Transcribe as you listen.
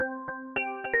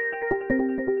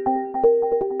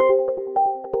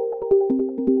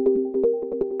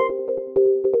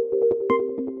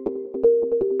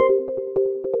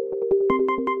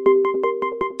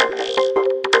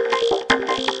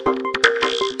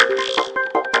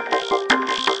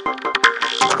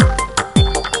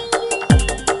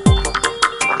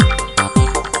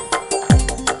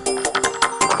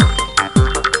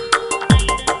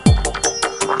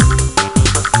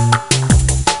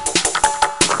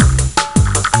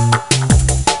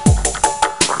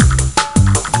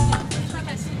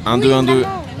1, 2, 1, 2.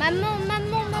 Maman,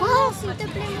 s'il te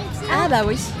plaît, mon petit. Ah bah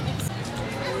oui.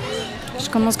 Je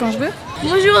commence quand je veux.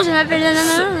 Bonjour, je m'appelle Nana.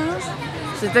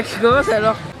 C'est toi qui commence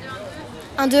alors.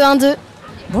 1, 2, 1, 2.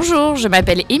 Bonjour, je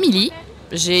m'appelle Émilie.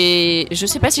 Je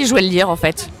sais pas si je dois le dire en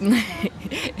fait.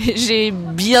 J'ai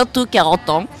bientôt 40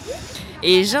 ans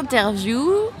et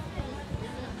j'interviewe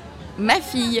ma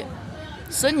fille,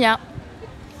 Sonia.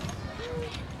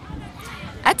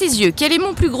 À tes yeux, quel est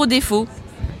mon plus gros défaut ?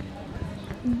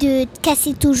 De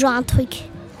casser toujours un truc.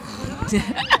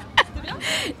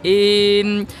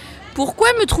 Et pourquoi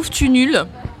me trouves-tu nulle ?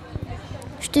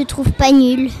 Je te trouve pas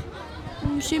nul.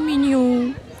 C'est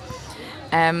mignon.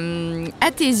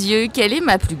 À tes yeux, quelle est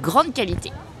ma plus grande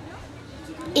qualité ?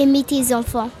 Aimer tes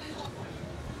enfants.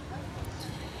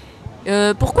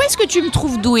 Pourquoi est-ce que tu me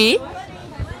trouves douée ?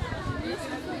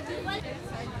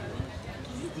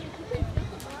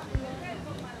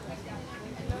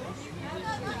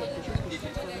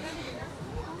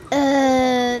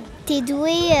 T'es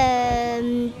doué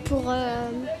pour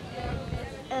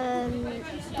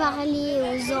parler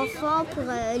aux enfants, pour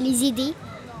les aider.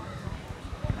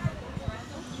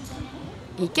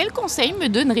 Et quel conseil me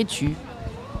donnerais-tu ?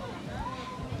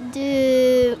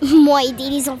 De moi aider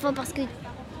les enfants parce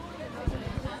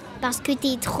que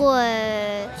t'es trop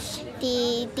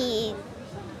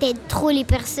t'aides trop les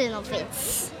personnes en fait.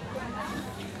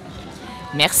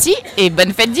 Merci et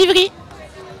bonne fête d'Ivry.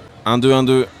 1, 2, 1,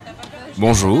 2.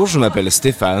 Bonjour, je m'appelle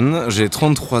Stéphane, j'ai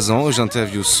 33 ans et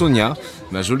j'interviewe Sonia,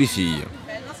 ma jolie fille.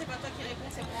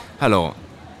 Alors,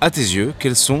 à tes yeux,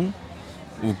 quels sont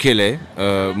ou quel est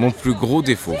mon plus gros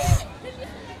défaut ?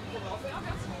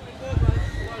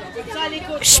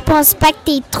 Je pense pas que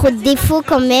t'aies trop de défauts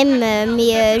quand même,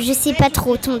 mais je sais pas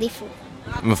trop ton défaut.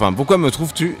 Enfin, pourquoi me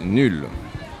trouves-tu nul ?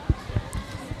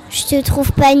 Je te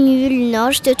trouve pas nul,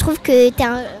 non, je te trouve que t'es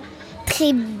un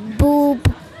très beau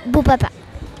papa.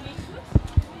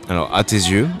 Alors, à tes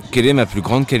yeux, quelle est ma plus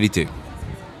grande qualité ?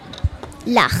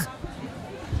 L'art.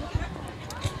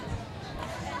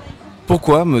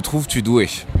 Pourquoi me trouves-tu doué ?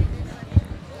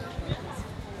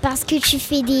 Parce que tu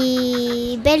fais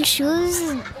des belles choses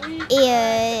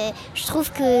et je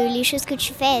trouve que les choses que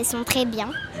tu fais, elles sont très bien.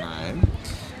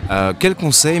 Ouais. Quel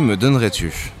conseil me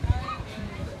donnerais-tu ?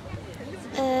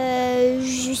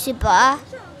 Je sais pas.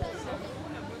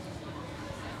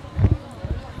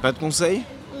 Pas de conseil ?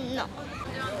 Non.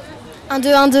 1,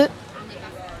 2, 1, 2.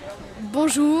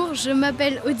 Bonjour, je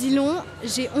m'appelle Odilon,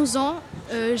 j'ai 11 ans.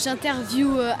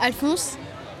 J'interviewe Alphonse,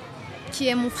 qui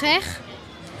est mon frère.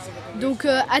 Donc,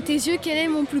 à tes yeux, quel est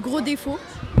mon plus gros défaut ?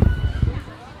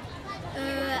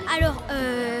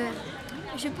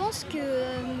 Je pense que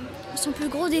son plus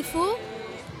gros défaut,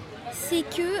 c'est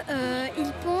que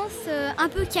il pense un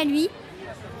peu qu'à lui.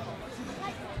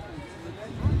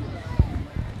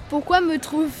 Pourquoi me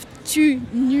trouves-tu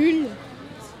nulle ?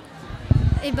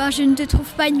 Eh ben, je ne te trouve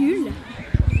pas nulle.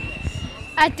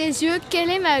 À tes yeux,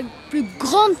 quelle est ma plus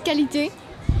grande qualité ?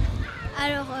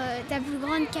 Alors, ta plus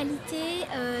grande qualité,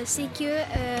 c'est que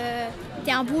tu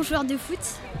es un bon joueur de foot.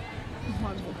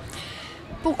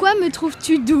 Pourquoi me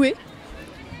trouves-tu douée ?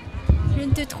 Je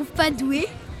ne te trouve pas douée.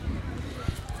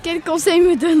 Quel conseil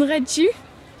me donnerais-tu ?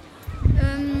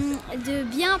 De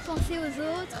bien penser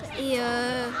aux autres et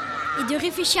de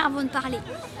réfléchir avant de parler.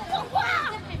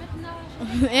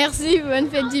 Merci, bonne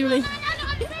fête d'Ivry.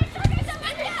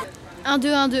 1,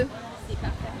 2, 1, 2.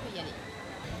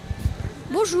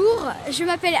 Bonjour, je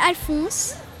m'appelle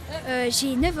Alphonse,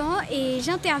 j'ai 9 ans et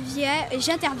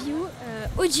j'interviewe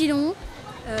Odilon,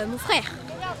 mon frère.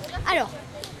 Alors,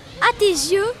 à tes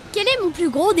yeux, quel est mon plus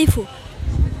gros défaut ?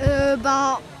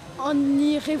 En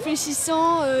y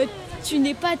réfléchissant, tu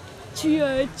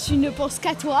ne penses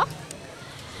qu'à toi.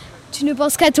 Tu ne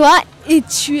penses qu'à toi et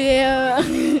tu es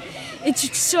et tu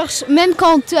te cherches, même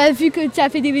quand tu as vu que tu as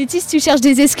fait des bêtises, tu cherches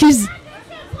des excuses.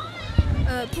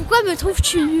 Pourquoi me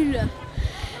trouves-tu nulle ?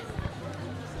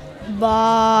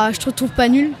 Je te trouve pas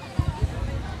nulle.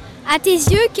 À tes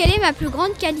yeux, quelle est ma plus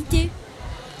grande qualité ?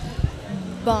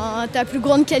 Ta plus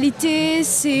grande qualité,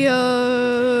 c'est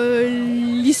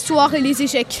l'histoire et les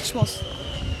échecs, je pense.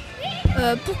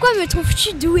 Pourquoi me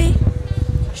trouves-tu douée ?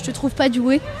 Je te trouve pas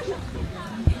douée.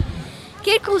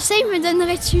 Quel conseil me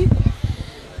donnerais-tu ?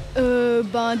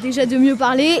 Déjà de mieux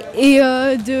parler et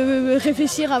de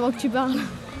réfléchir avant que tu parles.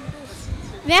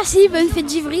 Merci, bonne fête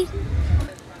d'Ivry.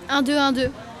 1, 2, 1,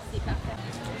 2.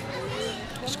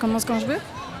 Je commence quand je veux.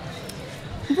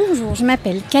 Bonjour, je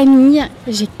m'appelle Camille,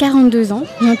 j'ai 42 ans,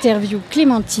 j'interviewe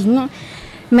Clémentine,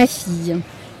 ma fille.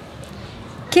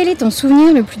 Quel est ton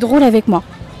souvenir le plus drôle avec moi ?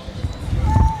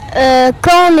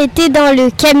 Quand on était dans le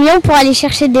camion pour aller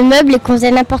chercher des meubles et qu'on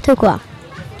faisait n'importe quoi.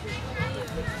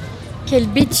 Quelle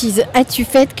bêtise as-tu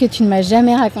faite que tu ne m'as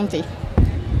jamais racontée?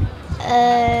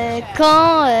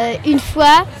 Une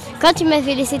fois, quand tu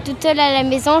m'avais laissée toute seule à la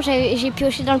maison, j'ai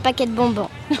pioché dans le paquet de bonbons.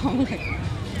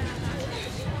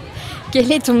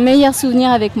 Quel est ton meilleur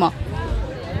souvenir avec moi?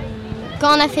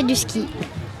 Quand on a fait du ski.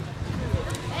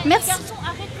 Merci.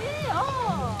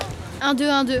 1, 2,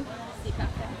 1, 2.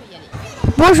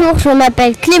 Bonjour, je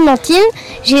m'appelle Clémentine,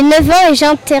 j'ai 9 ans et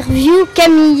j'interviewe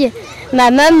Camille, ma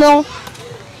maman.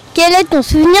 Quel est ton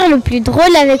souvenir le plus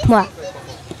drôle avec moi?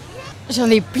 J'en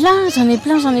ai plein,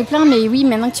 mais oui,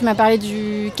 maintenant que tu m'as parlé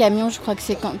du camion, je crois que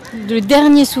c'est quand... Le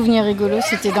dernier souvenir rigolo,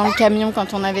 c'était dans le camion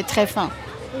quand on avait très faim.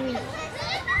 Oui.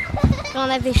 Quand on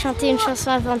avait chanté une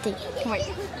chanson inventée. Oui.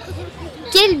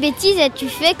 Quelle bêtise as-tu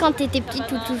fait quand tu étais petite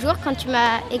ou toujours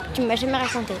et que tu m'as jamais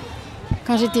raconté?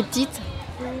 Quand j'étais petite,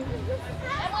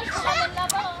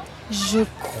 je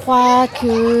crois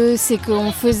que c'est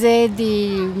qu'on faisait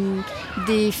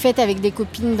des fêtes avec des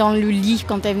copines dans le lit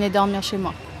quand elles venaient dormir chez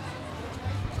moi.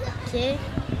 Ok.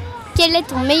 Quel est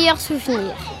ton meilleur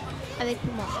souvenir avec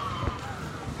moi?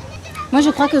 Moi, je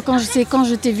crois que c'est quand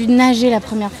je t'ai vu nager la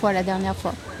dernière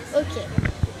fois. Ok.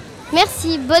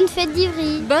 Merci, bonne fête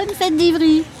d'Ivry. Bonne fête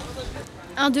d'Ivry.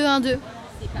 1, 2, 1, 2.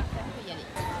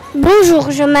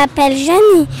 Bonjour, je m'appelle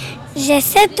Janie, j'ai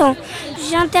 7 ans.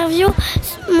 J'interviewe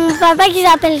mon papa qui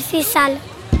s'appelle Fessal.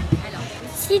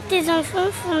 Si tes enfants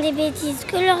font des bêtises,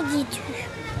 que leur dis-tu?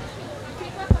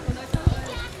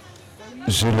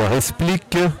 Je leur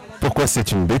explique pourquoi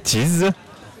c'est une bêtise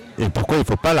et pourquoi il ne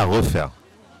faut pas la refaire.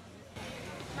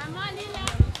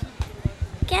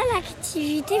 Quelle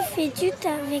activité fais-tu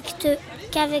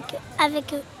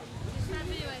avec eux?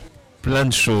 Plein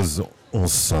de choses. On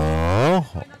sort,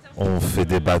 on fait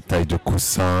des batailles de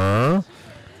coussins,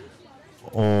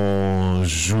 on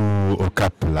joue au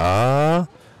cap-plat,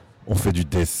 on fait du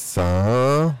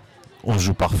dessin, on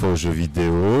joue parfois aux jeux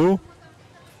vidéo.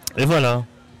 Et voilà.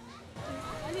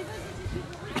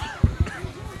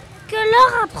 Que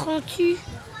leur apprends-tu?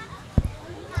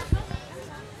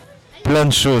 Plein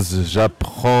de choses.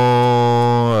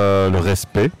 J'apprends le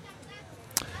respect,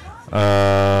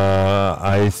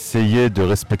 à essayer de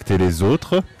respecter les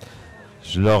autres.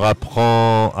 Je leur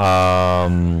apprends à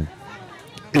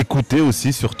écouter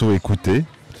aussi, surtout écouter,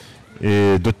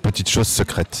 et d'autres petites choses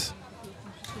secrètes.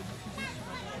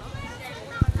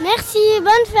 Merci,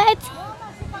 bonne fête.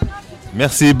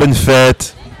 Merci, bonne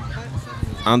fête.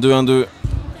 1, 2, 1, 2.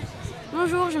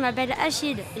 Bonjour, je m'appelle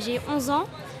Achille, j'ai 11 ans.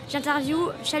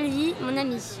 J'interviewe Chalvi, mon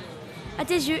ami. À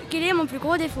tes yeux, quel est mon plus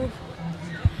gros défaut?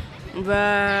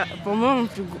 Pour moi,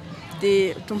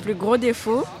 ton plus gros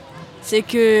défaut, c'est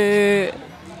que,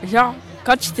 genre,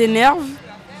 quand tu t'énerves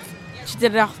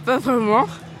pas vraiment.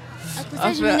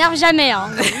 Ça, je m'énerve jamais. Hein.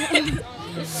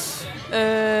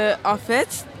 En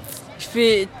fait,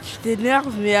 tu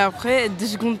t'énerves, mais après, 2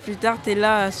 secondes plus tard, t'es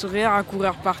là à sourire, à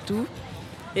courir partout,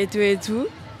 et tout.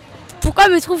 Pourquoi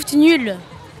me trouves-tu nul?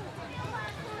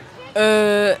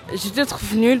 Je te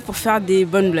trouve nul pour faire des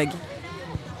bonnes blagues.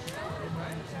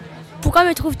 Pourquoi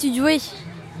me trouves-tu doué?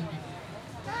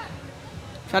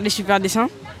 Faire des super dessins.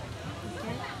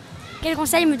 Quel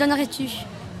conseil me donnerais-tu?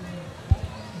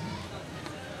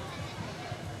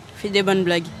 Fais des bonnes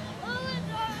blagues.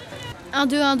 1,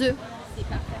 2, 1, 2.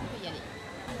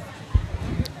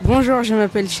 Bonjour, je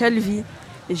m'appelle Chalvi,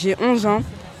 j'ai 11 ans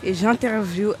et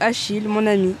j'interviewe Achille, mon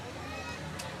ami.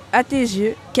 À tes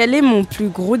yeux, quel est mon plus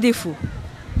gros défaut?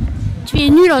 Tu es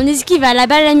nul en esquive à la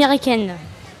balle américaine.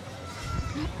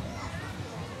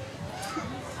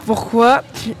 Pourquoi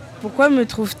me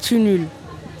trouves-tu nul?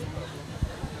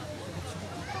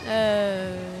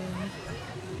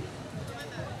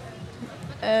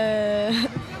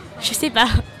 Je sais pas.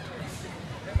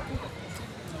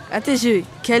 À tes yeux,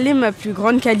 quelle est ma plus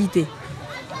grande qualité?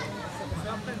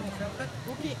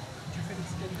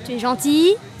 Tu es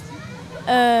gentil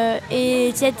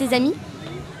et tu aides tes amis.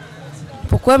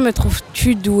 Pourquoi me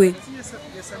trouves-tu doué?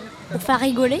 Pour faire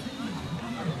rigoler.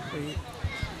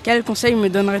 Quel conseil me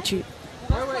donnerais-tu?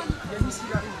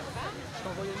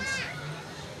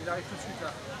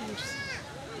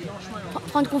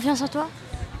 Prendre confiance en toi.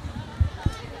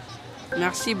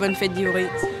 Merci, bonne fête d'Ivry.